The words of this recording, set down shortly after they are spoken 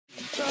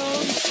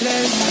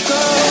Let's go.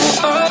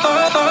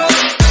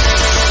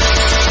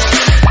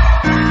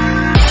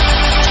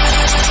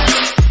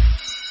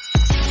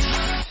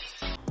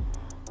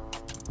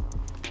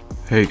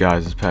 Hey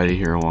guys, it's Paddy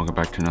here and welcome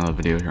back to another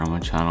video here on my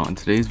channel. In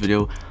today's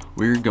video,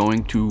 we're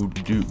going to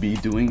be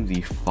doing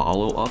the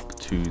follow-up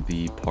to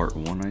the part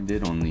 1 I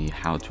did on the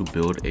how to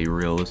build a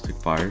realistic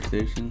fire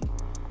station.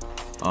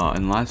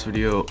 In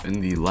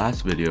the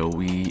last video,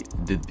 we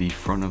did the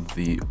front of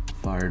the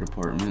fire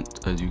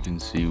department. As you can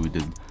see, we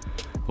did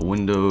the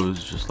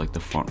windows, just like the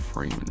front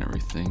frame and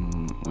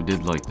everything. We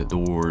did like the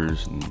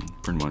doors, and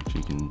pretty much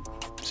you can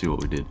see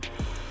what we did.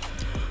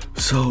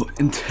 So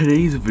in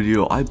today's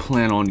video, I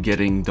plan on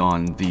getting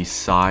done the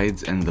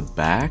sides and the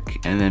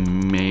back, and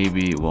then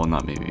maybe, well,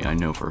 not maybe, I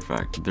know for a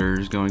fact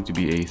there's going to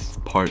be a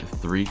part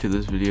 3 to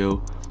this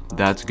video.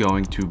 That's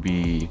going to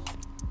be,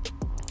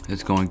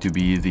 it's going to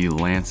be the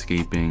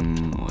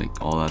landscaping, like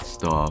all that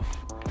stuff,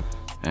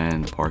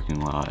 and the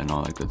parking lot and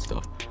all that good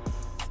stuff.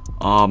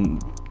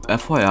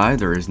 FYI,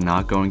 there is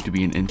not going to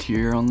be an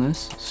interior on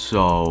this,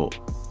 so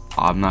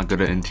I'm not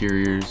good at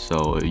interiors,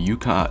 so you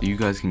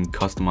guys can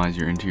customize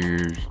your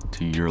interiors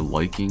to your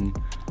liking.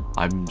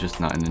 I'm just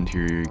not an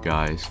interior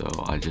guy, so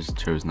I just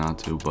chose not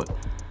to. But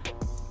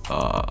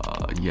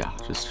yeah,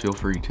 just feel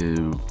free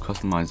to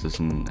customize this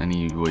in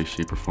any way,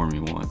 shape, or form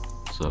you want.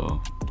 So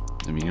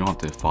I mean, you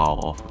don't have to follow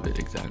off of it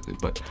exactly.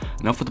 But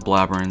enough with the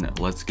blabbering.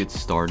 Let's get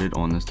started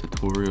on this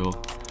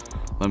tutorial.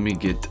 Let me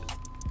get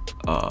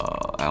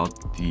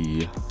out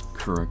the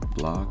correct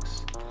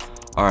blocks.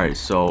 Alright,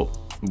 so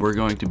we're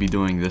going to be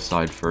doing this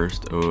side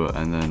first,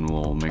 and then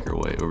we'll make our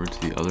way over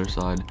to the other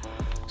side.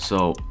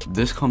 So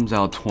this comes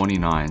out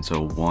 29.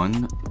 So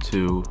 1,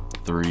 2,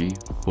 3,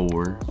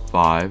 4,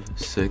 5,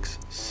 6,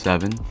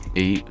 7,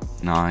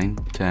 8, 9,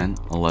 10,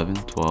 11,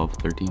 12,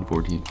 13,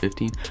 14,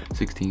 15,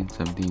 16,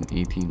 17,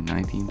 18,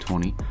 19,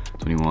 20,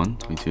 21,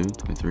 22,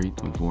 23,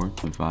 24,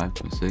 25,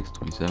 26,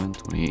 27,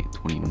 28,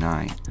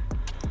 29.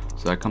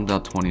 So that comes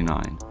out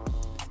 29.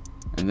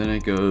 And then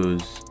it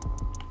goes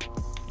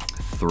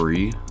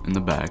 3 in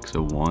the back,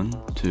 so 1,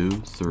 2,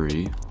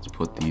 3. Let's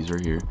put these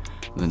right here.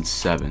 And then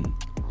 7.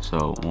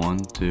 So 1,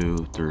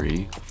 2,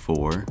 3,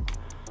 4,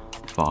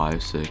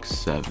 5, 6,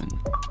 7.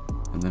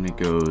 And then it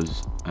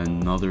goes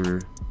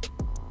another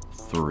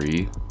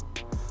 3.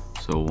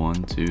 So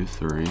 1, 2,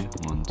 3,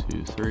 1,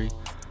 2, 3.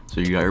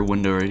 So you got your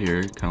window right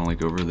here, kind of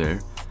like over there.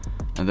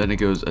 And then it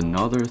goes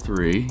another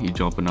 3. You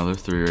jump another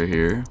 3 right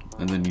here,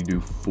 and then you do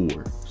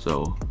 4.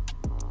 So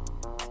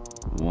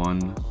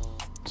 1,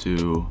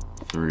 2,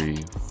 3,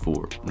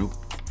 4. Nope,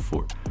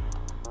 4.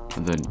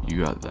 And then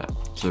you got that.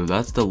 So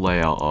that's the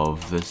layout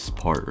of this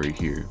part right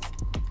here.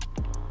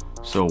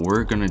 So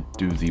we're gonna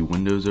do the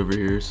windows over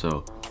here.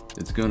 So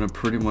it's gonna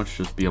pretty much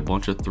just be a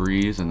bunch of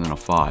 3s and then a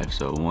 5.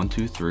 So 1,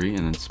 2, 3,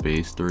 and then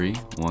space 3.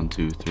 1,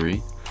 2,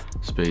 3,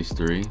 space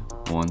 3.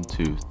 1,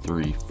 2,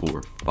 3,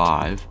 4,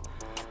 5.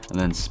 And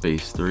then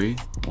space 3.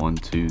 1,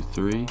 2,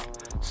 3,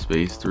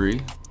 space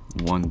 3.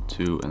 1,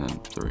 2, and then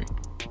 3.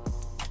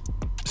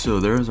 So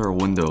there's our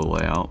window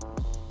layout.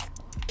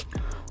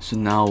 So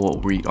now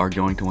what we are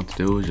going to want to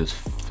do is just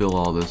fill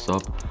all this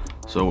up.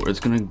 So it's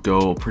going to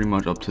go pretty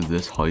much up to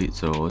this height.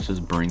 So let's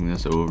just bring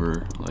this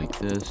over like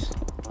this,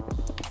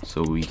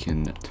 so we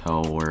can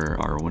tell where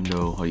our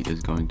window height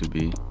is going to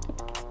be.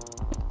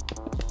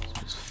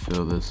 So just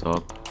fill this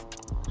up.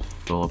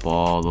 Fill up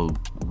all the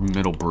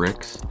middle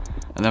bricks.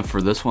 And then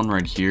for this one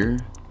right here,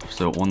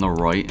 so on the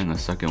right in the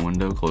second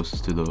window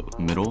closest to the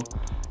middle,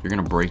 you're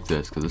going to break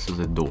this because this is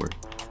a door.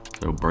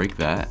 So break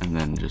that, and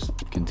then just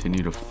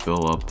continue to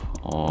fill up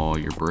all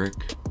your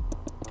brick.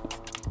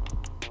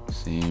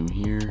 Same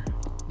here.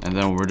 And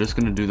then we're just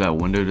gonna do that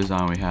window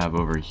design we have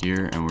over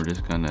here, and we're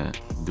just gonna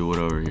do it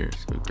over here.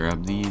 So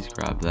grab these,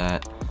 grab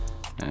that,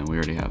 and we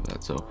already have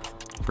that. So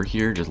for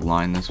here, just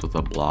line this with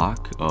a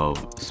block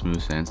of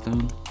smooth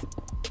sandstone,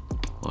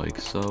 like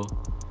so.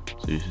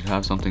 So you should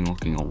have something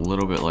looking a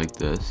little bit like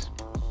this.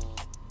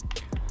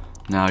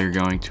 Now you're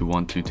going to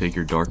want to take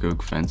your dark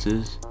oak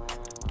fences,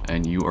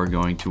 and you are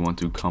going to want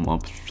to come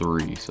up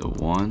 3. So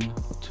 1,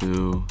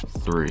 2,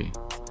 3.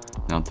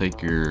 Now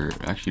take your,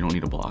 actually you don't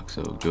need a block,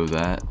 so go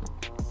that,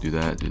 do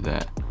that, do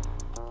that.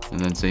 And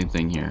then same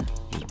thing here,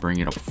 just bring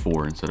it up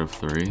 4 instead of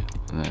 3.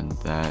 And then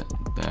that,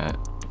 that,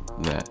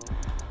 that.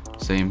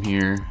 Same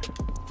here,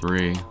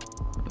 3,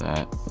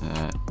 that,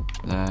 that,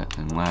 that.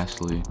 And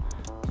lastly,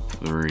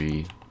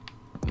 3,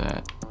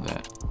 that,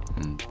 that,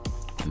 and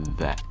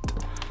that.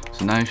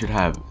 So now you should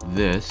have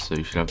this, so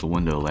you should have the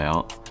window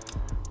layout.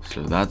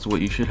 So that's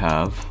what you should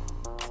have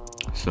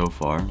so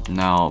far.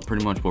 Now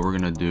pretty much what we're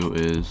gonna do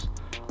is,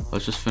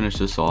 let's just finish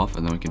this off,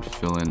 and then we can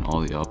fill in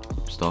all the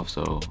up stuff.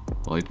 So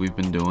like we've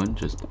been doing,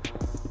 just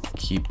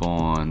keep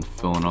on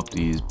filling up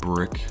these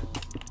brick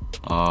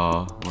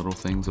little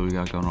things that we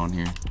got going on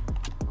here.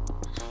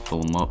 Just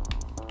fill them up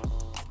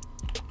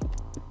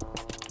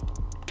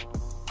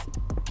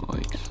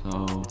like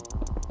so.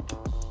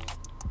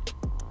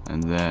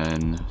 And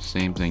then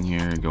same thing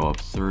here, go up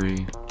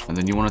 3. And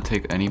then you want to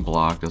take any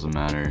block, doesn't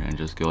matter, and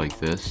just go like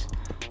this,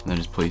 and then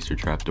just place your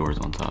trapdoors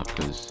on top,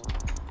 because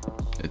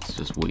it's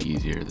just way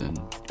easier than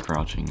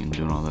crouching and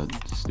doing all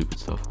that stupid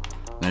stuff.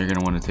 Now you're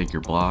gonna want to take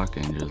your block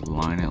and just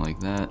line it like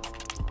that.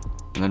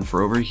 And then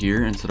for over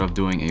here, instead of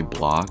doing a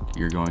block,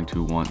 you're going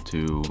to want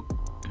to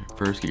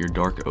first get your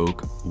dark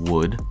oak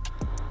wood.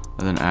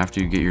 And then after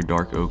you get your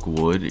dark oak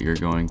wood, you're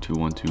going to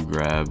want to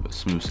grab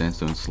smooth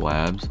sandstone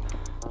slabs.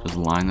 Just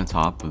line the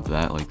top of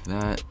that like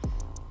that.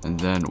 And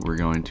then we're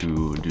going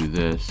to do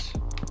this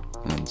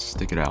and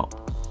stick it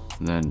out.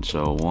 And then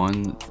so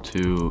 1,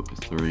 2,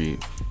 3,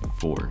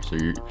 4. So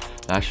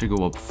that should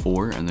go up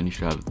 4, and then you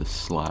should have the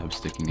slab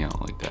sticking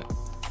out like that.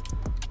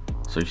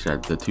 So you should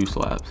have the 2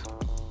 slabs.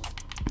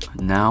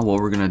 Now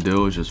what we're gonna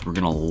do is we're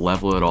gonna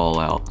level it all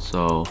out.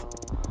 So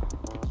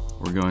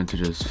we're going to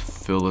just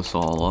fill this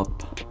all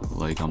up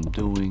like I'm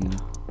doing.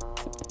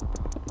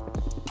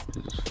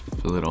 Just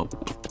fill it up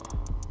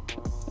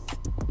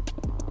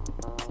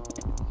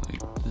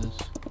like this.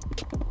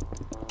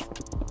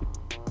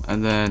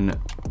 And then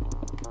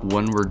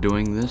when we're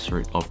doing this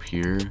right up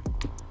here,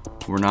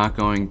 we're not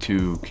going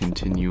to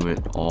continue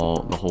it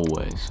the whole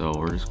way. So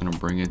we're just gonna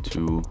bring it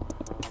to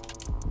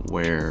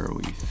where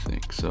we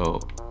think. So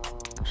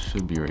it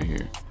should be right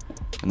here.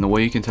 And the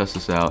way you can test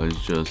this out is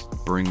just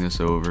bring this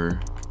over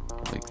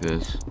like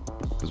this,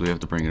 because we have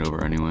to bring it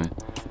over anyway.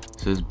 It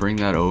says bring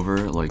that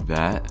over like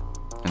that,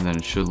 and then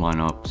it should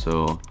line up.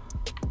 So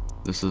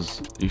this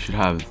is, you should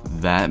have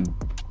that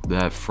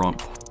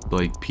front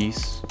like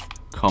piece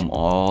come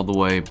all the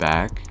way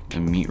back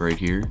and meet right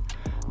here.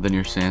 Then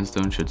your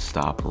sandstone should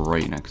stop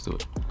right next to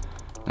it.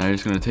 Now you're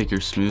just going to take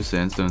your smooth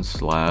sandstone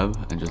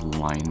slab and just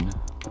line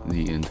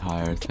the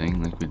entire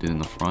thing like we did in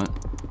the front.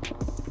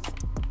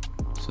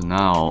 So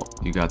now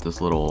you got this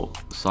little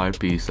side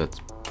piece that's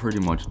pretty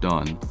much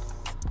done.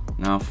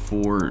 Now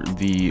for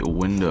the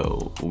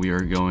window, we are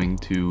going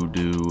to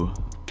do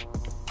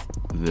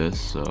this.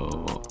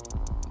 So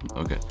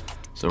okay,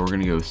 so we're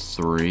gonna go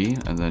 3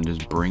 and then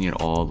just bring it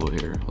all the way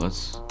here.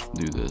 Let's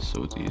do this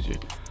so it's easier.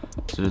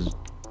 So just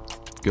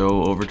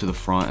go over to the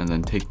front and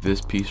then take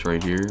this piece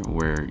right here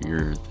where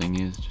your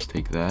thing is. Just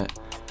take that.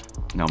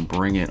 Now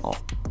bring it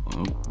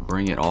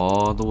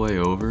all the way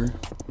over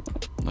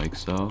like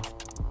so,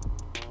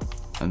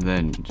 and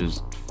then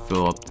just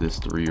fill up this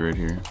 3 right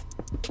here.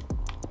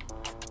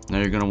 Now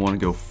you're gonna want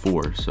to go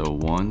 4. So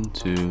 1,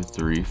 2,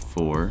 3,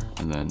 4,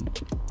 and then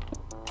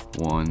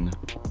 1,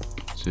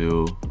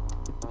 2,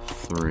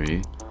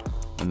 3,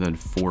 and then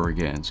 4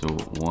 again. So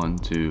 1,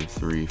 2,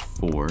 3,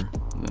 4,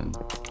 and then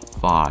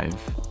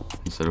 5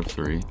 instead of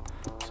 3.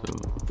 So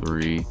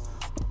 3,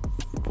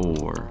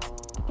 4,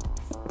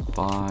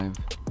 5.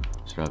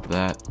 Should have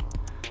that,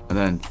 and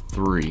then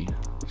 3.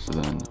 So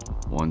then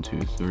 1,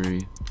 2,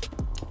 3,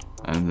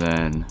 and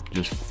then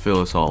just fill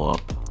this all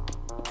up.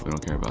 We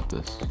don't care about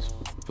this. Just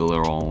fill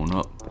it all on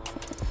up,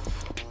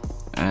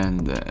 and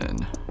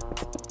then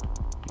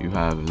you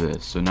have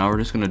this. So now we're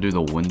just gonna do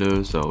the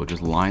windows. So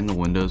just line the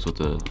windows with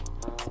the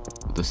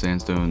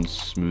sandstone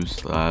smooth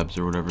slabs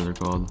or whatever they're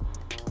called,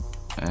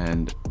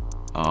 and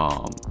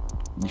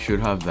you should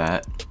have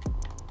that.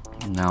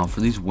 Now for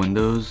these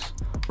windows,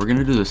 we're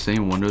gonna do the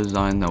same window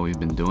design that we've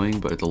been doing,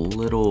 but it's a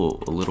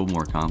little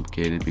more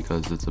complicated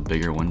because it's a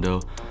bigger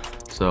window.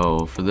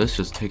 So for this,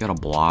 just take out a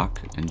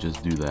block and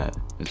just do that.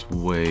 It's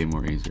way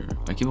more easier.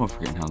 I keep on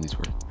forgetting how these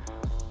work.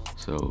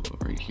 So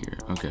right here,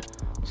 okay.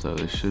 So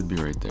it should be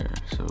right there.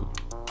 So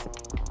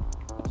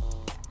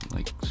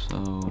like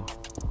so,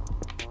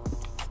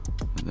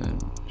 and then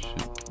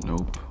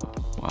nope.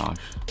 Wow,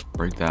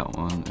 break that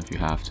one if you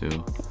have to.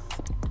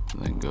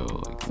 And then go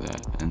like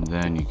that, and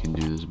then you can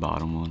do this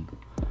bottom one.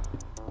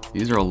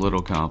 These are a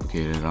little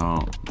complicated.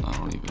 I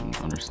don't even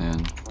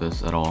understand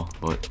this at all,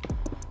 but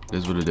it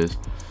is what it is.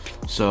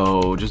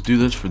 So just do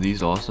this for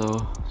these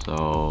also.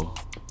 So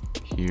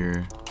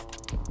here,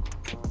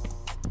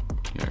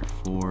 you got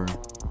 4.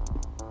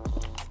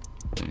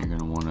 Then you're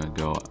gonna want to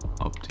go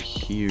up to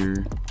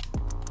here,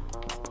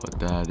 put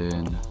that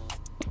in,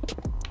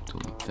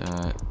 delete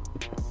that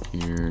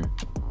here.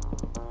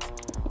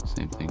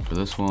 Same thing for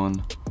this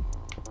one.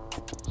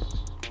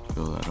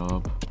 Fill that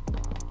up,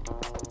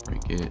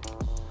 break it.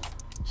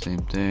 Same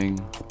thing.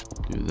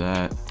 Do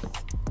that.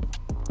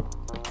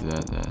 Do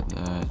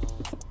that.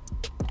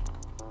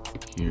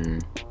 Here,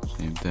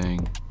 same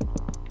thing.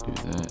 Do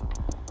that.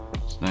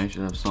 So now you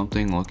should have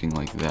something looking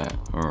like that.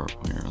 Or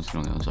here, let's go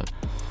on the other side.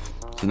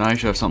 So now you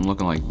should have something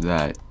looking like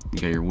that. You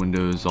got your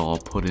windows all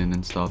put in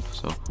and stuff.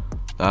 So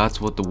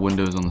that's what the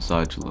windows on the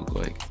side should look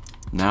like.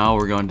 Now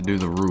we're going to do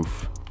the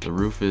roof. The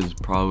roof is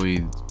probably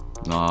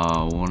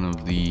one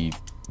of the,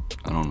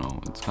 I don't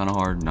know, it's kind of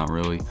hard, not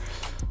really.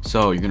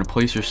 So you're gonna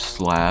place your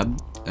slab,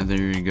 and then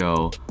you're gonna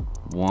go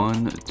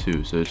 1,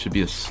 2. So it should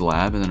be a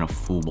slab and then a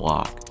full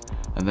block,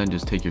 and then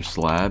just take your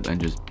slab and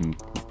just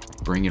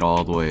bring it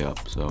all the way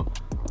up. So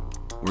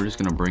we're just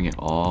gonna bring it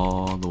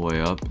all the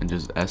way up and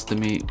just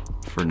estimate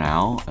for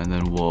now, and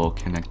then we'll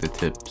connect the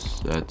tips.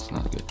 That's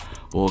not good.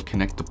 We'll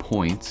connect the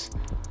points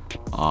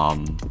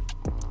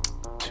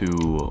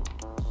to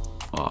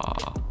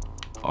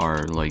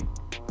our, like,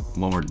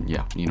 when we're,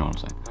 yeah, you know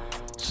what I'm saying.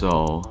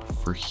 So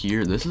for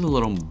here, this is a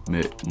little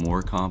bit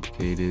more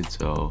complicated,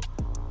 so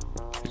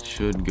it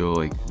should go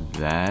like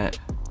that.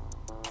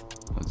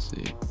 Let's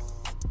see.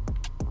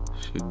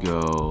 Should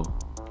go.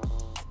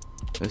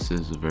 This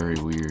is very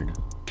weird.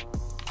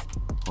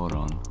 Hold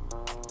on.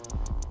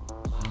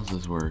 How does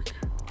this work?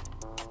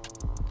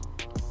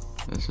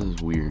 This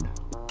is weird.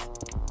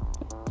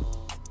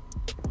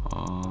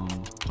 Hold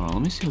on,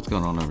 let me see what's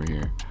going on over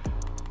here.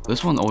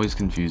 This one always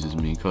confuses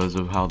me because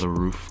of how the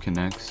roof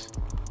connects.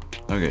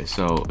 Okay,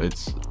 so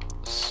it's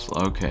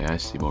okay. I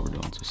see what we're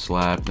doing. So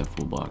slab, then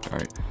full block. All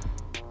right.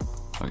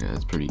 Okay,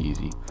 that's pretty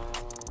easy.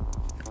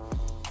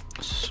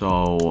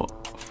 So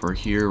for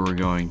here, we're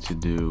going to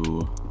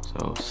do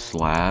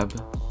slab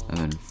and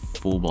then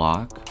full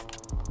block.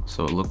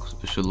 So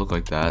it should look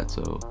like that.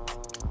 So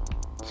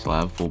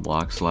slab, full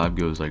block. Slab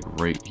goes like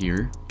right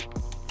here.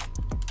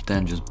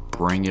 Then just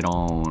bring it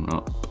on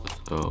up.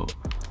 So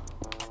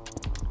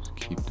just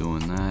keep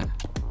doing that.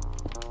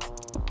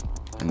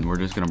 And we're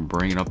just gonna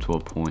bring it up to a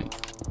point,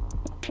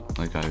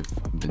 like I've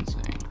been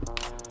saying.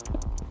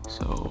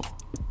 So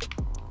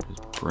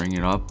just bring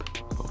it up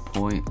to a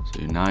point.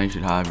 So now you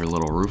should have your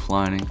little roof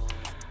lining.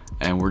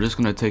 And we're just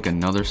gonna take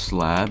another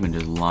slab and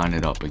just line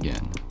it up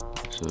again.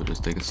 So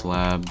just take a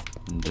slab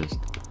and just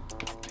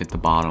hit the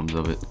bottoms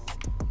of it,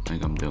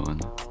 like I'm doing.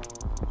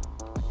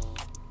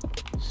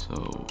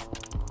 So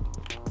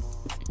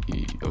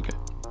okay.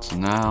 So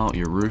now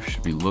your roof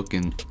should be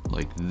looking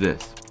like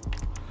this.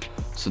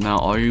 So now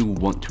all you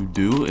want to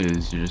do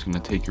is you're just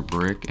gonna take your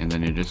brick and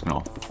then you're just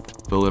gonna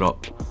fill it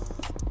up.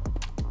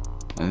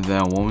 And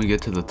then when we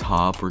get to the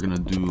top, we're gonna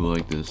do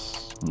like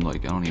this,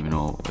 like I don't even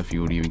know if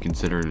you would even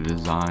consider it a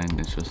design.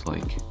 It's just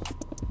like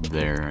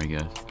there, I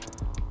guess.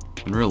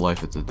 In real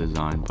life it's a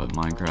design, but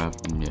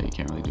Minecraft, yeah, you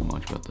can't really do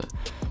much about that.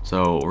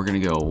 So we're gonna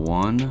go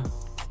 1,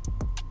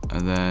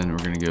 and then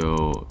we're gonna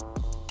go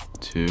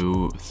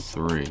 2,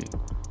 3,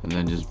 and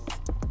then just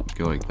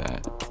go like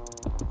that.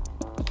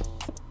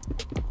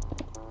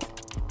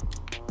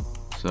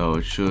 So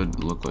it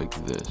should look like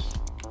this.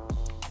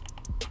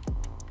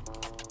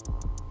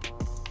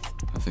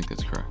 I think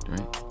that's correct,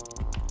 right?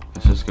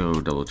 Let's just go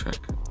double check.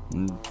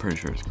 I'm pretty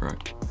sure it's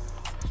correct.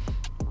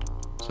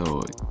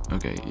 So,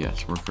 okay,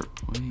 yes, we're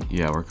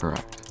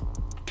correct.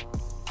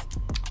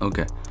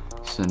 Okay,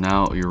 so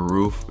now your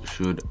roof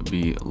should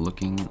be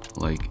looking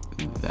like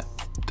that.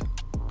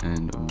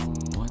 And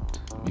what?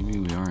 Maybe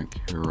we aren't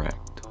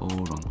correct.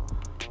 Hold on.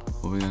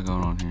 What we got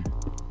going on here?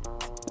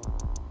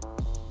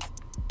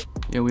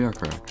 Yeah, we are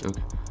correct.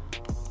 Okay.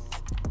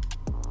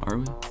 Are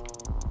we?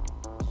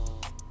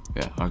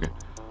 Yeah, okay.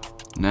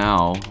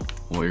 Now,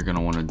 what you're gonna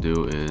want to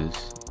do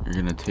is you're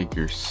gonna take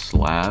your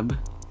slab.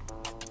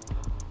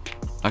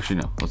 Actually,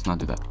 no, let's not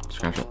do that.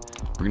 Scratch that.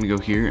 We're gonna go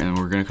here and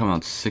we're gonna come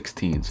out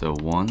 16. So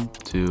 1,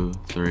 2,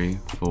 3,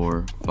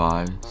 4,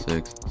 5,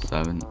 6,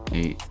 7,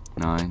 8,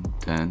 9,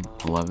 10,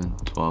 11,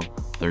 12,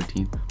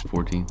 13,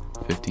 14,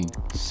 15,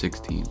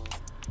 16.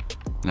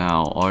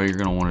 Now, all you're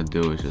gonna want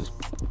to do is just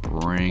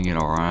bring it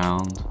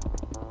around.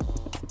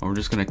 And we're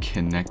just gonna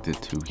connect it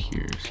to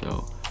here.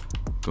 So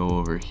go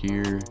over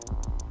here.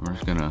 We're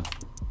just gonna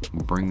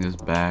bring this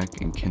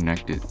back and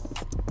connect it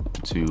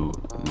to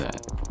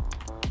that.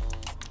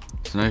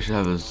 So now you should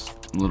have this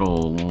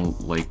little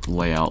like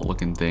layout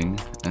looking thing.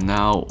 And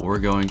now we're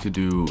going to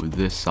do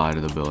this side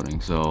of the building.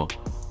 So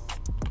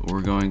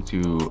we're going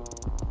to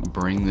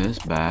bring this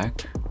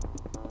back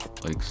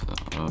like so.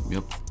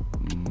 Yep.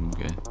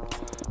 Okay.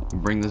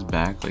 Bring this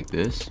back like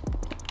this,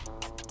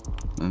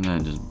 and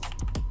then just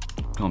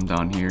come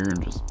down here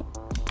and just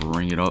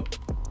bring it up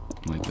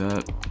like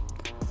that.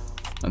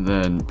 And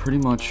then pretty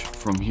much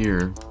from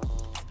here,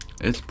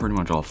 it's pretty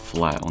much all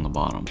flat on the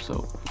bottom.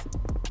 So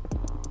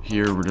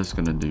here we're just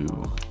gonna do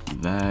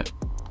that,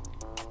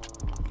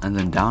 and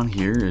then down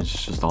here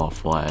it's just all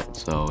flat,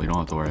 so you don't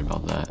have to worry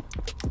about that.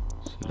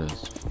 So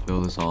just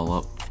fill this all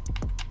up.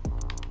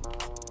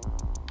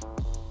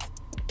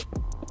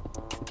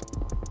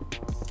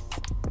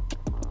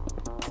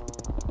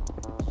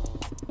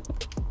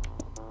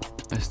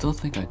 I still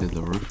think I did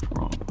the roof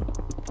wrong.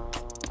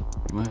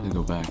 You might have to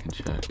go back and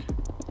check.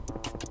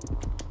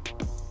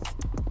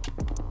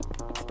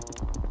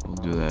 We'll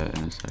do that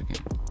in a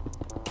second.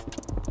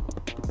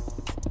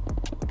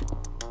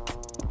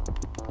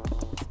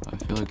 I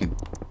feel like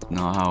it's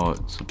not how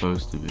it's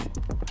supposed to be.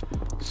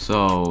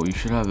 So you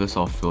should have this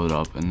all filled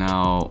up, and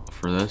now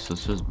for this,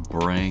 let's just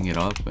bring it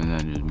up and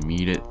then just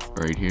meet it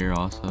right here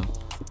also.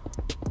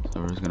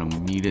 So we're just gonna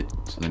meet it,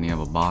 so then you have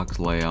a box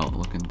layout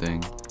looking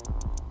thing.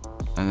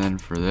 And then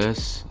for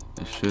this,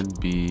 it should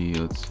be,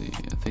 let's see,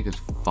 I think it's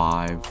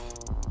 5.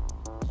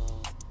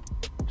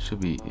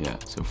 Should be, yeah,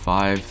 so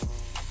 5,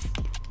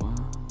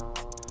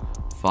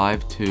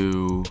 5,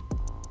 2,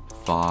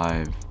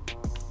 5.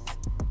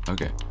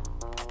 Okay,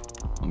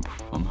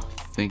 I'm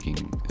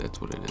thinking that's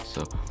what it is.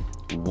 So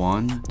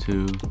 1,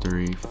 2,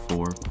 3,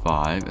 4,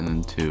 5, and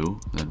then 2,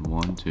 then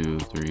 1, 2,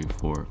 3,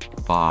 4,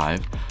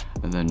 5,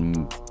 and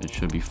then it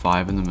should be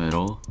 5 in the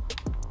middle.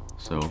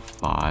 So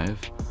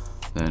 5.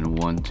 Then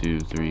 1, 2,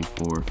 3,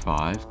 4,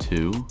 5,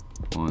 2,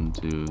 1,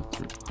 2,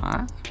 3.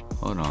 Huh?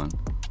 Hold on.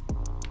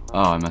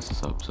 Oh, I messed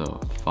this up. So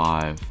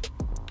 5,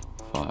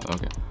 5.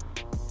 Okay.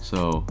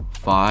 So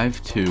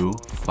 5, 2,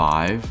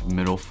 5,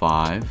 middle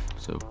 5.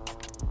 So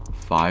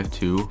 5,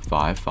 2,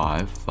 5,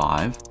 5,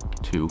 5,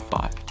 2,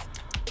 5.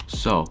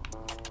 So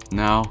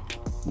now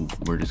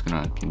we're just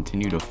gonna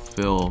continue to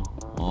fill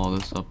all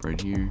this up right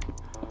here,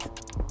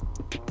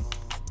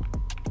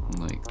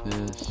 like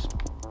this.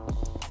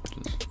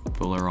 Just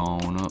fill her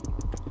on up.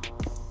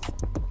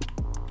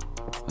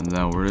 And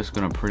then we're just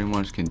gonna pretty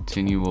much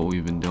continue what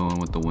we've been doing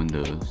with the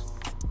windows.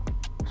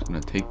 Just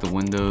gonna take the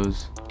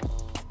windows.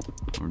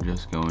 We're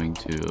just going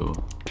to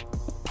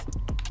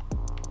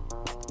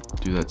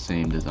do that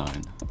same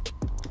design.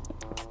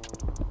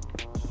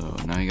 So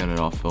now you got it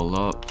all filled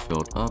up.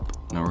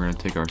 Now we're gonna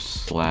take our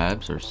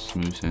slabs, our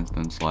smooth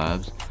sandstone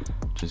slabs.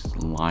 Just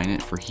line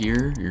it for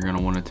here. You're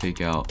gonna want to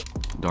take out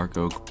dark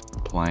oak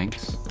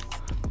planks.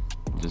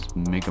 Just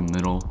make a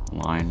middle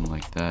line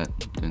like that.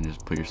 Then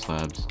just put your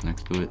slabs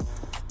next to it.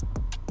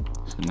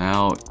 So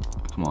now,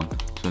 come on.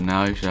 So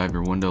now you should have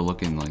your window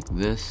looking like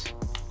this.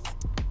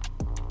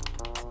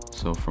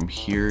 So from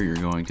here, you're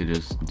going to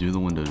just do the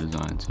window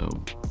design. So,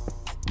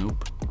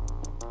 nope.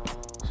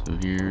 So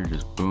here,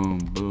 just boom,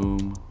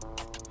 boom.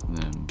 And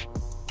then,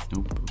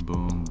 nope,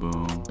 boom,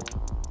 boom,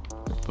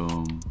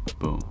 boom,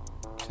 boom.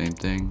 Same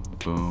thing,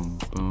 boom,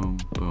 boom,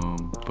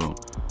 boom, boom,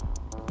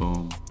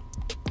 boom,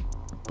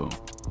 boom, boom,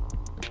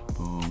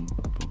 boom,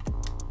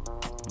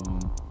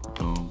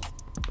 boom,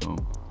 boom,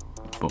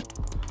 boom.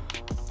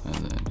 And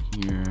then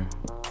here.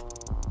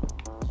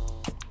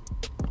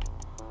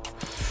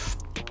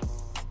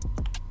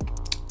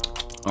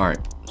 Alright,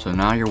 so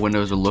now your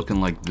windows are looking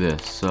like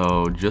this.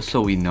 So just so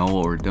we know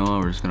what we're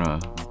doing, we're just gonna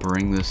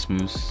bring this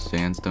smooth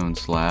sandstone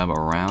slab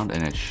around,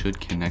 and it should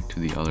connect to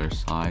the other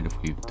side if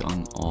we've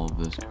done all of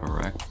this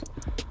correct.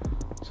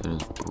 So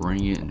just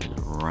bring it and just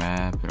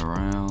wrap it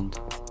around.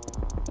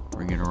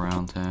 Bring it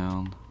around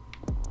town.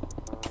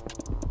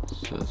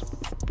 So just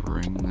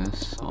bring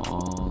this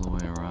all the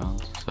way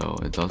around. So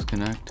it does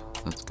connect.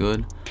 That's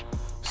good.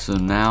 So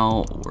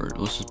now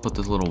let's just put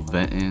this little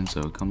vent in.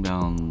 So come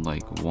down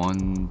like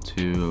 1,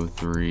 2,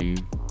 3,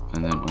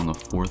 and then on the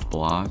 4th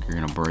block, you're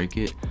gonna break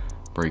it.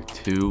 Break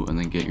 2, and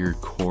then get your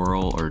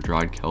coral or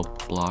dried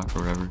kelp block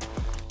or whatever,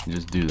 and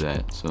just do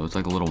that. So it's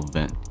like a little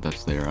vent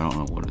that's there. I don't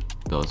know what it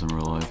does in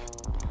real life,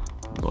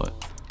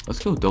 but let's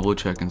go double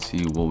check and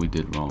see what we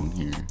did wrong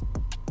here.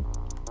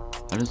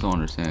 I just don't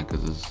understand,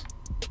 because it's,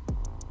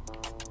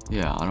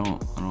 yeah, I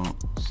don't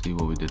see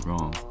what we did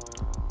wrong.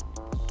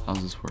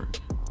 How's this work?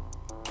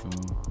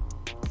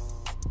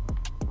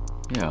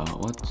 Yeah,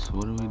 what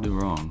do we do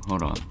wrong?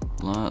 Hold on,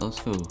 let's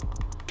go.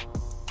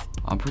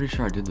 I'm pretty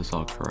sure I did this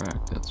all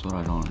correct. That's what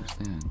I don't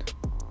understand.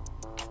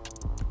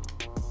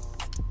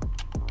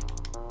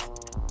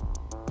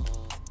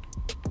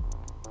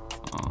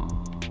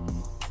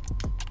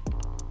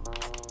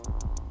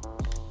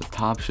 The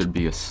top should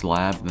be a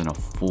slab, then a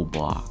full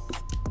block.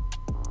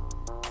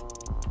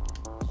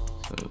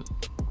 So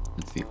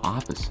it's the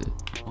opposite.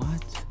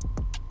 What?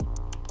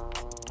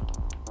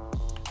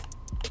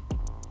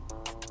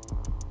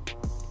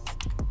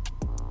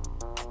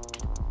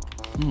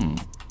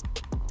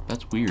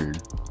 That's weird.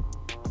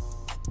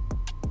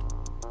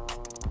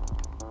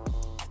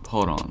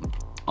 Hold on.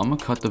 I'm gonna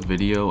cut the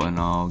video and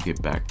I'll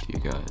get back to you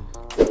guys.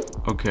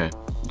 Okay,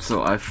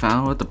 so I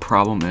found what the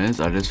problem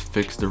is. I just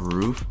fixed the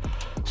roof.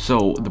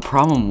 So the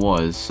problem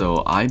was,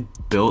 so I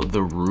built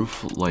the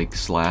roof like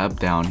slab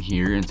down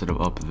here instead of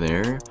up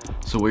there.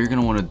 So what you're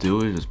gonna want to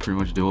do is just pretty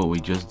much do what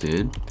we just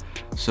did.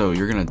 So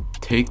you're gonna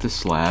take the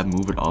slab,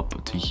 move it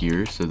up to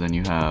here, so then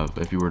you have,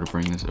 if you were to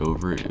bring this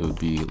over, it would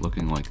be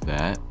looking like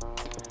that.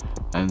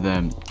 And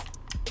then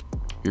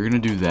you're gonna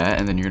do that,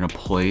 and then you're gonna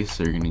place,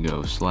 so you're gonna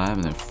go slab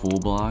and then full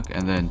block,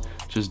 and then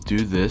just do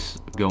this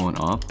going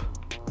up.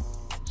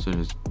 So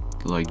just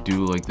like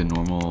do like the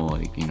normal,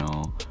 like, you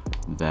know,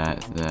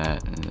 that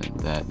and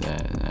then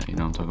that, you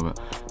know what I'm talking about.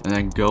 And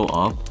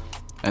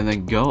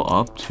then go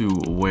up to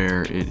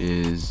where it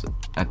is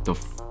at the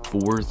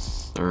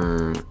 4th,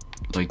 or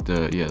like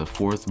the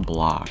 4th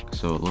block,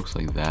 so it looks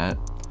like that.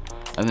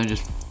 And then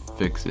just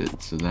fix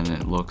it so then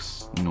it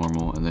looks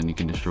normal, and then you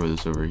can destroy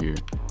this over here.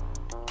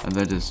 And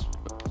then just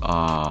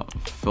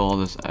fill all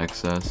this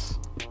excess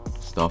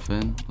stuff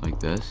in like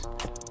this,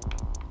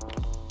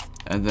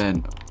 and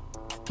then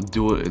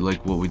do it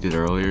like what we did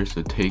earlier.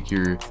 So take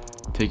your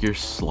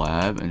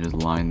slab and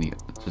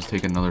just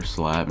take another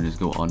slab and just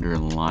go under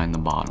and line the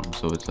bottom,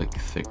 so it's like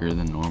thicker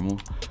than normal.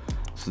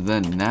 So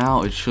then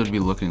now it should be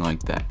looking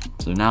like that.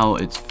 So now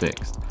it's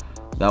fixed.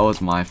 That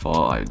was my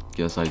fault. I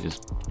guess I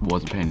just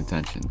wasn't paying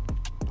attention.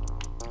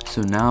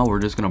 So now we're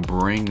just gonna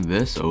bring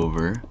this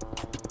over.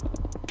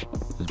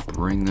 Just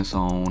bring this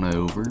on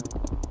over.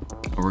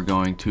 And we're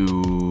going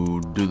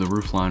to do the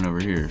roof line over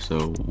here.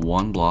 So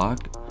 1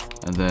 block,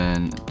 and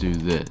then do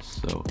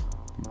this. So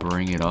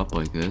bring it up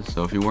like this.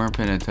 So if you weren't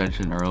paying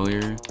attention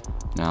earlier,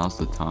 now's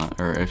the time.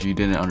 Or if you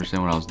didn't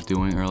understand what I was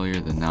doing earlier,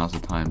 then now's the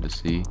time to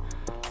see.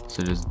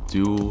 So just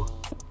do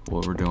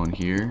what we're doing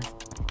here.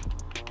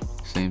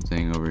 same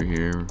thing over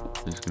here.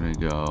 Just gonna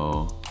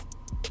go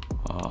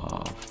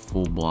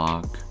full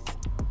block,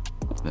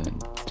 then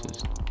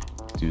just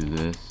do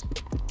this.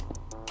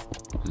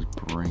 Just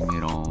bring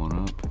it on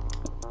up.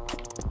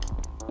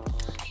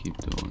 Just keep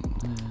doing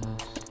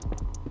this.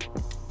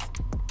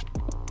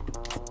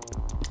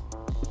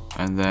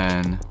 And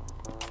then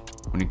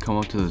when you come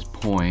up to this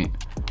point,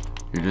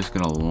 you're just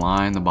gonna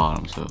line the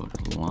bottom. So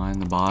just line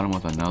the bottom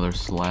with another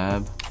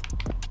slab.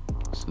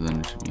 So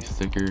then it should be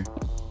thicker.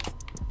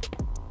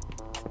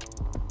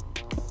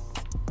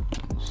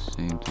 And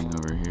same thing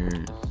over here.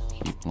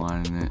 Just keep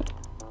lining it.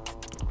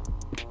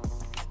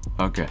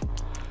 Okay.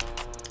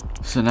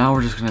 So now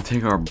we're just gonna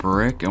take our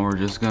brick and we're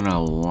just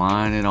gonna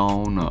line it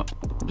on up.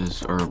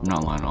 Or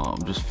not line it on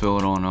up, just fill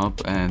it on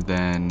up. And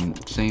then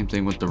same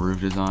thing with the roof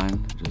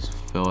design. Just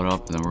fill it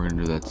up, and then we're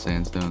gonna do that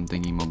sandstone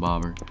thingy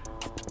mabobber.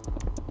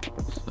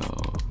 So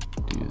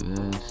do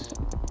this,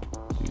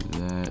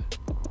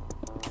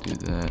 do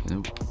that,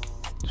 nope,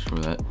 destroy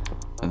that,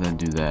 and then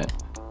do that.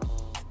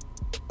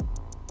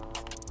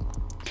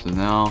 So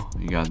now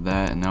you got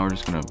that, and now we're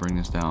just gonna bring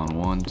this down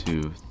 1,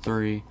 2,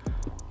 3,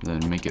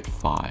 and then make it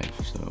 5.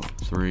 So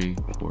 3,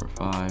 4,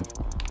 5,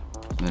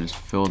 and then just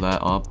fill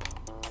that up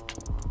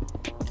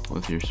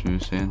with your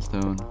smooth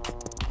sandstone.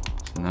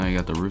 So now you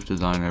got the roof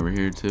design over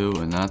here too,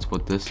 and that's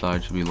what this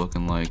side should be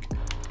looking like.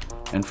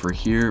 And for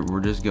here, we're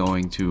just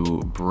going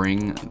to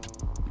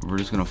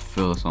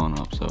fill this on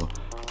up. So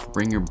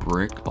bring your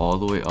brick all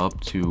the way up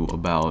to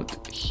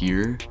about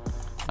here,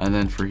 and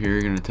then for here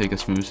you're gonna take a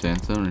smooth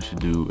sandstone. It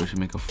should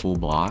make a full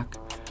block,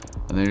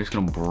 and then you're just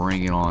gonna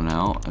bring it on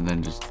out, and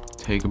then just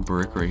take a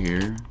brick right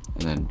here,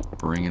 and then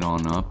bring it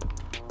on up,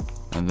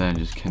 and then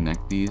just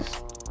connect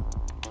these,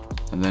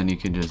 and then you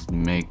can just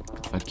make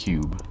a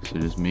cube. So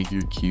just make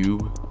your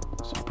cube,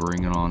 so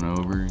bring it on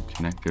over,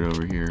 connect it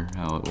over here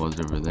how it was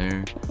over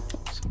there.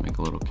 So make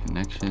a little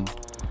connection,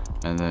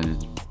 and then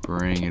just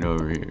bring it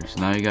over here.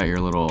 So now you got your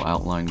little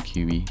outline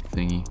cubey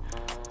thingy.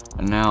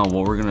 And now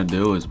what we're gonna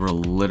do is we're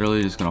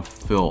literally just gonna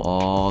fill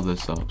all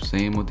this up.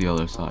 Same with the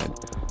other side.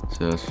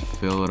 So just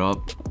fill it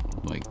up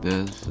like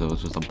this. So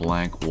it's just a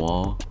blank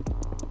wall.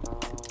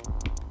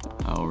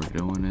 How we're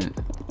doing it.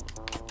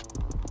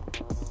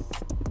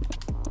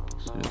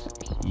 So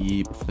just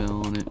keep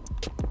filling it.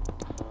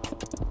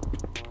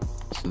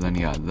 So then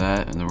you got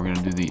that, and then we're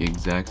gonna do the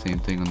exact same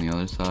thing on the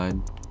other side.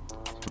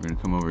 So we're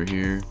gonna come over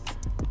here.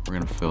 We're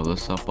gonna fill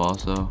this up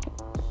also.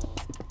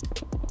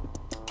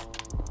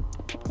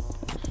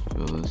 Just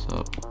fill this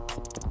up.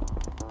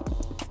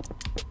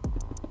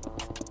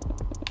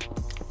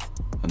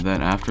 And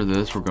then after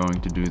this, we're going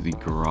to do the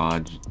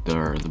garage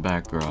door, the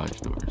back garage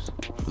doors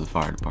for the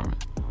fire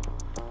department.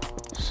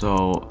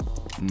 So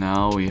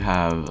now we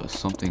have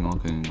something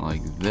looking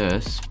like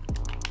this.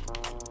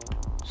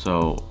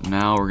 So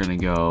now we're gonna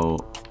go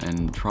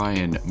and try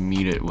and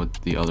meet it with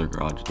the other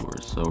garage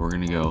doors. So we're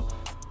gonna go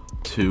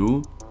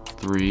 2,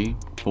 3,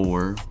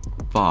 4,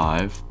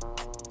 5,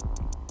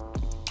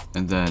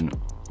 and then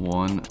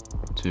 1,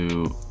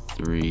 2,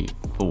 3,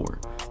 4.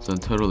 So in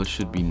total there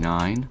should be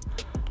 9,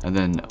 and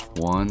then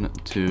 1,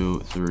 2,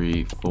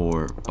 3,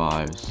 4,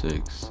 5,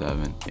 6,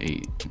 7,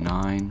 8,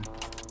 9.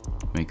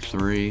 Make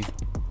 3.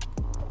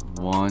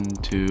 1,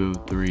 2,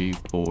 3,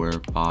 4,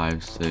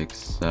 5, 6,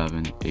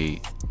 7,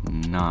 8,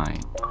 9.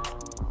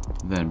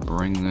 Then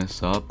bring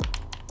this up.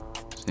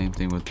 Same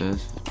thing with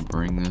this.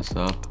 Bring this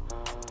up.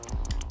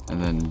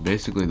 And then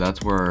basically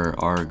that's where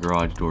our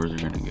garage doors are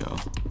gonna go.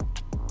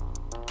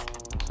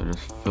 So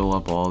just fill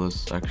up all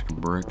this extra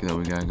brick that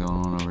we got going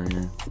on over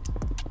here.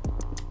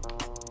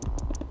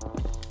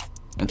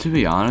 And to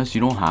be honest,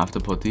 you don't have to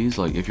put these,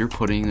 like if you're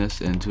putting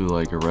this into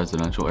like a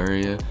residential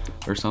area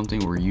or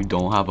something where you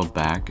don't have a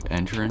back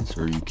entrance,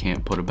 or you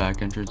can't put a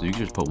back entrance, you can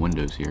just put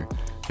windows here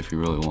if you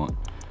really want.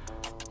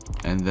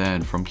 And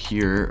then from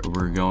here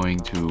we're going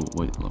to,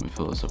 wait, let me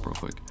fill this up real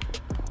quick.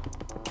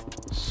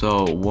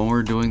 So when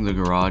we're doing the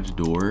garage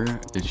door,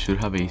 it should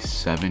have a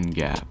 7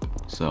 gap.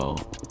 So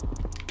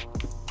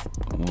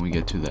when we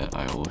get to that,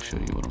 I will show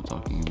you what I'm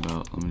talking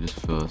about. Let me just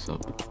fill this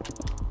up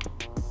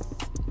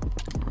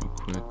real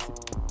quick.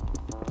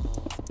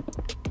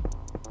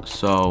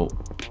 So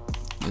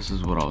this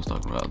is what I was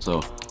talking about.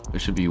 So it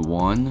should be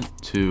 1,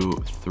 2,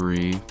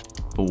 3,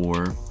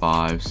 4,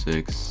 5,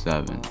 6,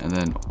 7, and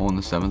then on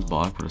the 7th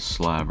block put a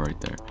slab right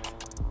there.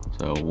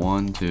 So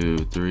 1, 2,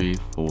 3,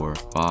 4,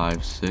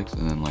 5, 6,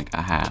 and then like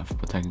a half,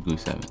 but technically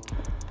 7.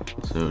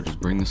 So just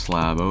bring the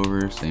slab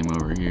over, same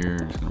over here,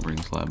 just gonna bring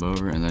the slab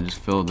over, and then just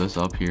fill this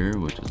up here,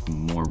 which is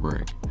more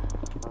brick.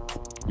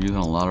 You're using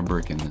a lot of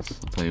brick in this,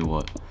 I'll tell you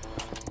what.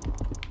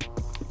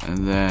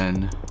 And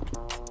then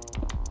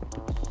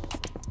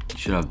you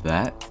should have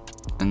that.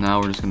 And now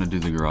we're just gonna do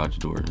the garage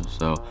doors.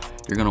 So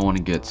you're gonna want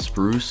to get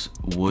spruce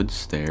wood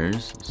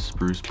stairs,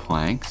 spruce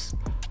planks,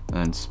 and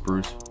then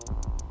spruce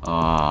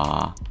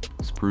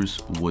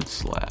wood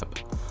slab.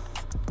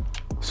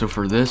 So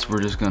for this,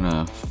 we're just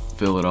gonna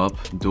fill it up,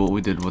 do what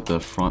we did with the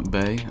front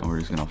bay, and we're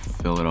just gonna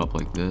fill it up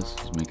like this.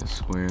 Just make a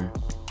square,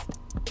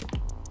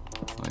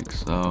 like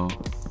so.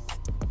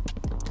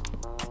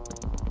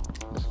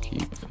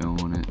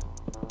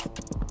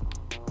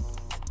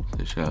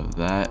 should have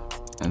that.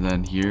 And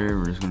then here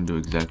we're just gonna do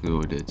exactly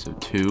what we did. So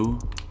 2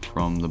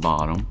 from the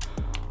bottom,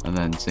 and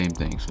then same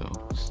thing. So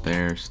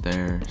stair,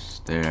 stair,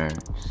 stair,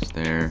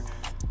 stair,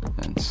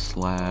 then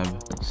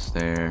slab,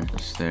 stair,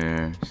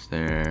 stair,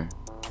 stair.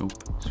 Oop,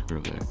 screw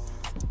over there.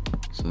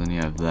 So then you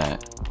have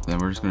that. Then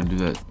we're just gonna do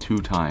that 2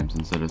 times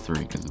instead of 3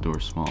 because the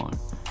door's smaller.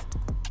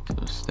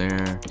 So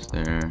stair,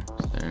 stair,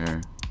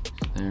 stair,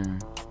 stair.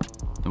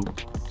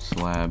 Nope.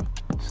 Slab,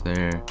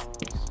 stair,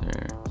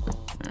 stair,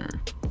 stair.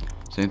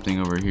 Same thing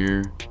over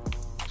here.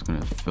 Just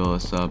gonna fill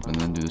this up and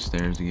then do the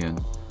stairs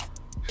again.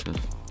 Just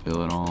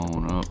fill it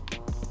on up.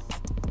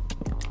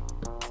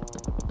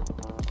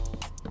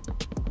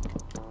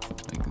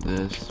 Like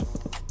this.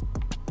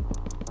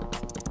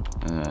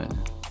 And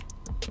then,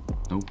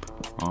 nope,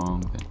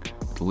 wrong thing.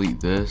 Delete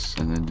this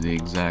and then do the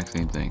exact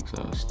same thing.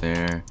 So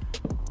stair,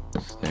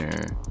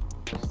 stair,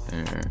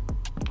 stair,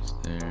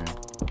 stair,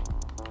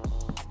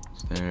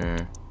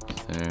 stair,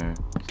 stair,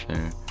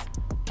 stair,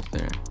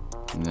 stair.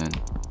 And then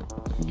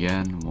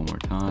again, one more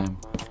time.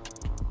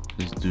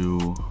 Just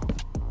do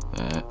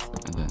that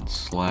and then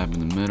slab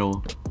in the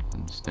middle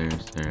and stair,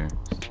 stair,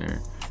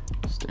 stair,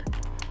 stair.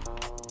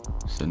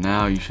 So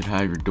now you should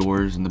have your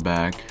doors in the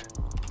back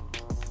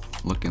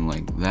looking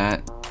like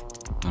that.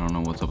 I don't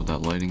know what's up with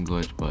that lighting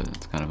glitch, but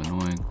it's kind of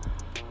annoying.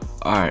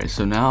 Alright,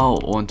 so now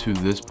onto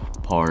this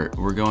part.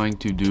 We're going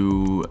to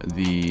do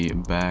the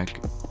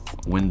back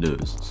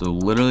windows. So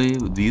literally,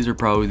 these are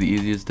probably the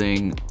easiest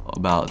thing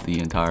about the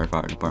entire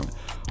fire department.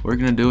 What we're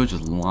gonna do is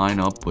just line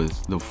up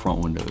with the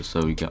front windows.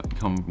 So you got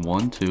come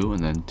 1, 2,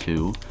 and then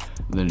 2.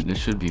 And then it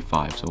should be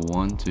 5. So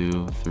 1,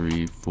 2,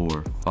 3,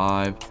 4,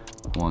 5.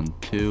 1,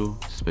 2,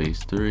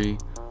 space 3,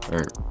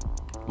 or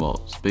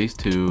well, space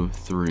 2,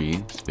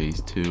 3,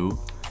 space 2,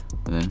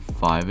 and then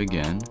 5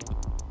 again,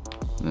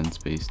 and then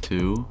space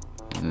 2,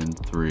 and then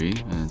 3,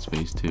 and then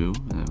space 2,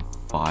 and then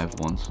 5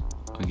 once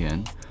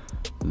again,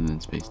 and then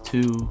space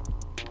 2,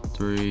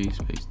 3,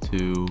 space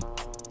 2,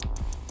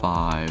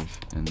 5,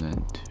 and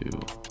then 2.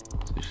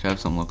 So you should have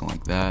something looking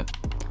like that.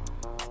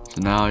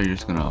 So now you're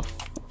just gonna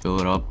fill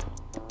it up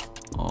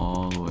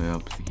all the way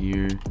up to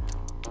here.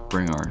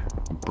 Bring our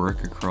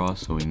brick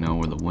across so we know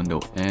where the window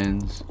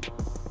ends.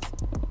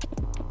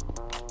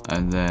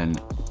 And then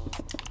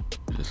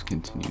just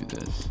continue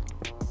this.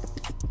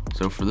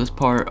 So for this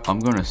part, I'm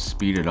gonna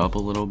speed it up a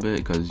little bit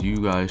because you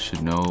guys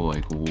should know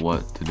like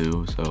what to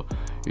do. So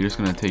you're just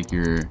gonna take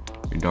your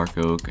dark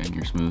oak and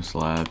your smooth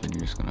slab and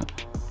you're just gonna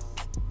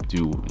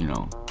do, you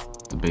know,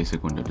 the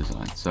basic window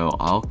design. So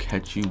I'll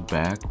catch you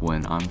back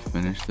when I'm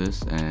finished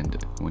this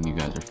and when you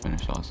guys are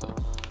finished also.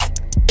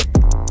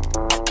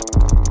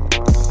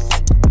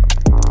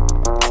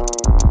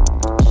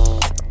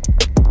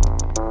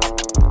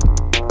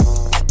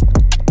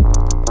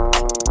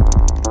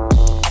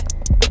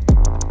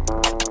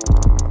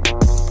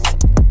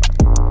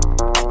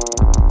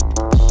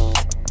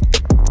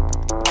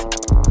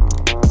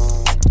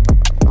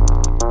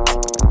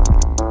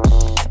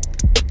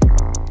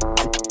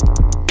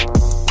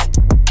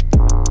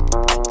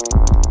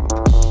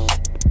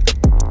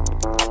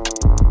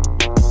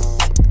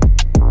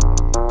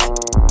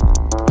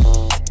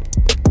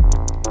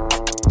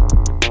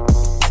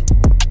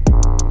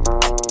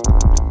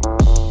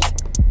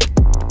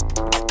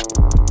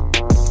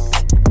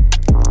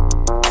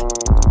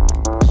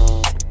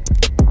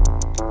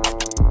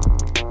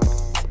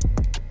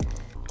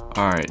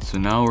 Alright, so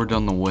now we're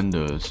done the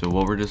windows. So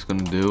what we're just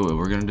gonna do,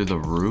 we're gonna do the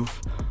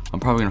roof. I'm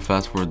probably gonna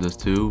fast forward this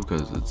too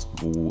because it's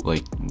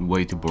like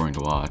way too boring to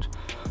watch.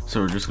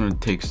 So we're just gonna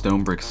take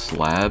stone brick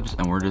slabs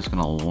and we're just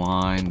gonna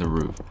line the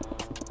roof.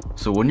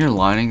 So when you're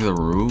lining the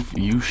roof,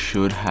 you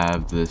should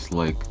have this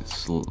like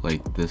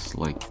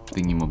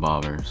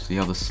thingy-mabobber. See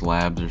how the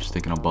slabs are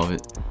sticking above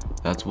it?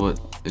 That's what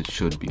it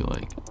should be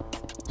like.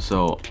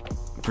 So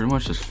pretty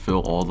much just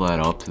fill all that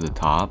up to the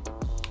top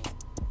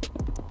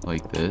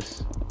like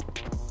this.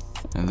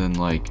 And then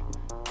like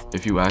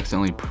if you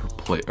accidentally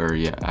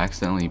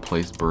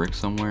place brick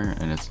somewhere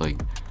and it's like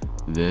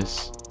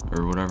this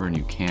or whatever and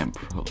you can't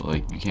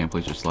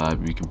place your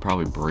slab, you can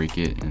probably break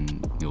it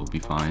and you'll be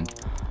fine.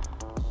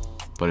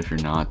 But if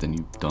you're not, then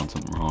you've done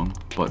something wrong.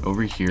 But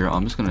over here,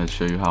 I'm just gonna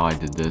show you how I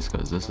did this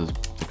because this is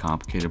the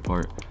complicated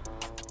part.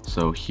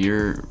 So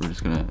here we're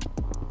just gonna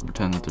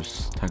pretend that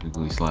there's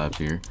technically slabs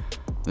here.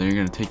 Then you're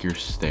gonna take your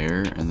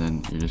stair and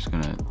then you're just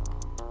gonna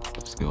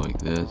go like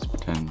this.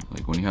 Pretend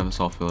like when you have this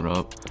all filled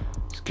up,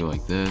 just go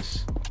like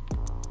this.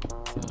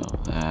 Fill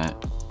that.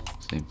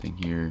 Same thing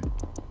here.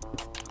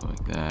 Go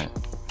like that.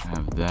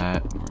 Have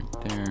that right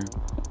there.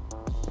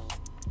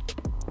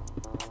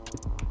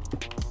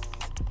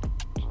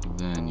 So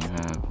then you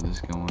have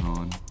this going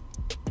on.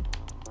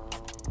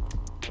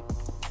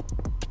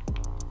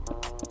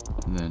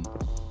 And then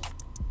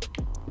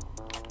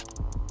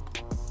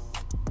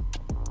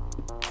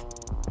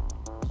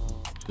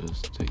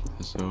just take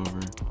this over.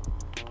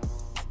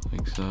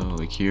 Like so,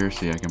 like here,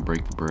 see I can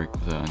break the brick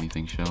without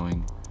anything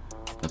showing.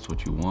 That's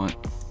what you want.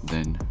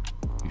 Then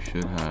you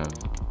should have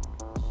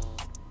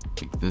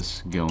like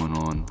this going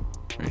on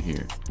right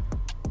here.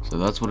 So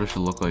that's what it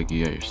should look like.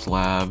 You got your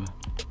slab,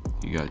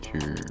 you got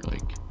your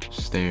like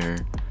stair,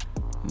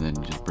 and then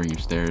just bring your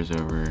stairs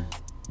over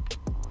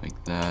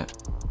like that,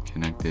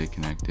 connect it,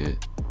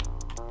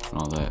 and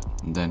all that.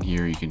 And then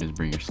here you can just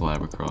bring your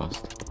slab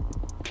across,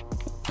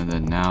 and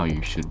then now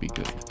you should be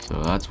good. So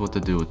that's what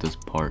to do with this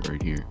part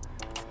right here.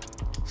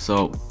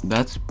 So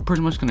that's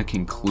pretty much going to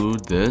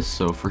conclude this.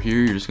 So for here,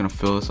 you're just going to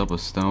fill this up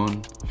with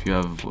stone. If you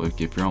have,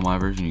 like, if you're on my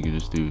version, you can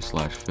just do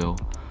 /fill.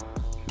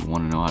 If you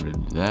want to know how to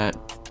do that,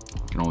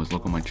 you can always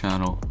look on my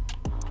channel.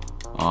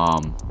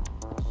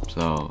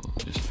 So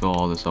just fill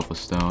all this up with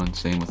stone.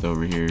 Same with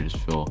over here, just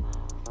fill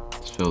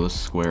this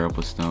square up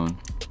with stone.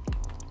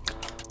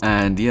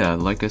 And yeah,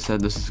 like I said,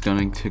 this is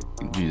going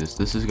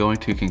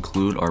to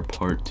conclude our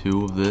part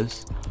 2 of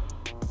this.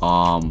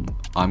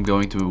 I'm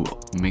going to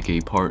make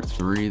a part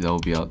 3 that will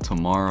be out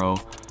tomorrow.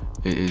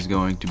 It is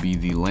going to be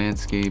the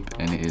landscape,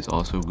 and it is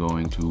also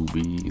going to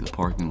be the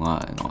parking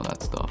lot and all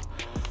that stuff.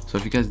 So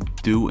if you guys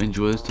do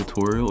enjoy this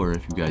tutorial, or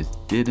if you guys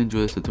did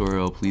enjoy this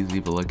tutorial, please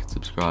leave a like and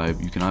subscribe.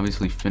 You can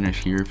obviously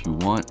finish here if you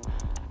want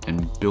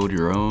and build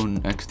your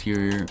own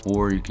exterior,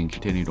 or you can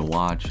continue to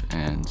watch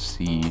and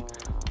see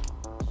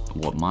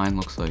what mine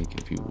looks like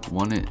if you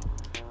want it.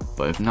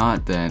 But if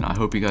not, then I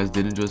hope you guys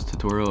did enjoy this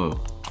tutorial.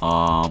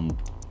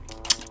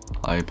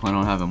 I plan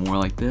on having more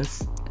like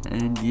this,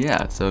 and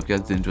yeah, so if you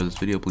guys did enjoy this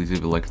video, please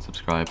leave a like and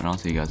subscribe, and I'll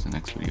see you guys in the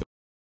next video.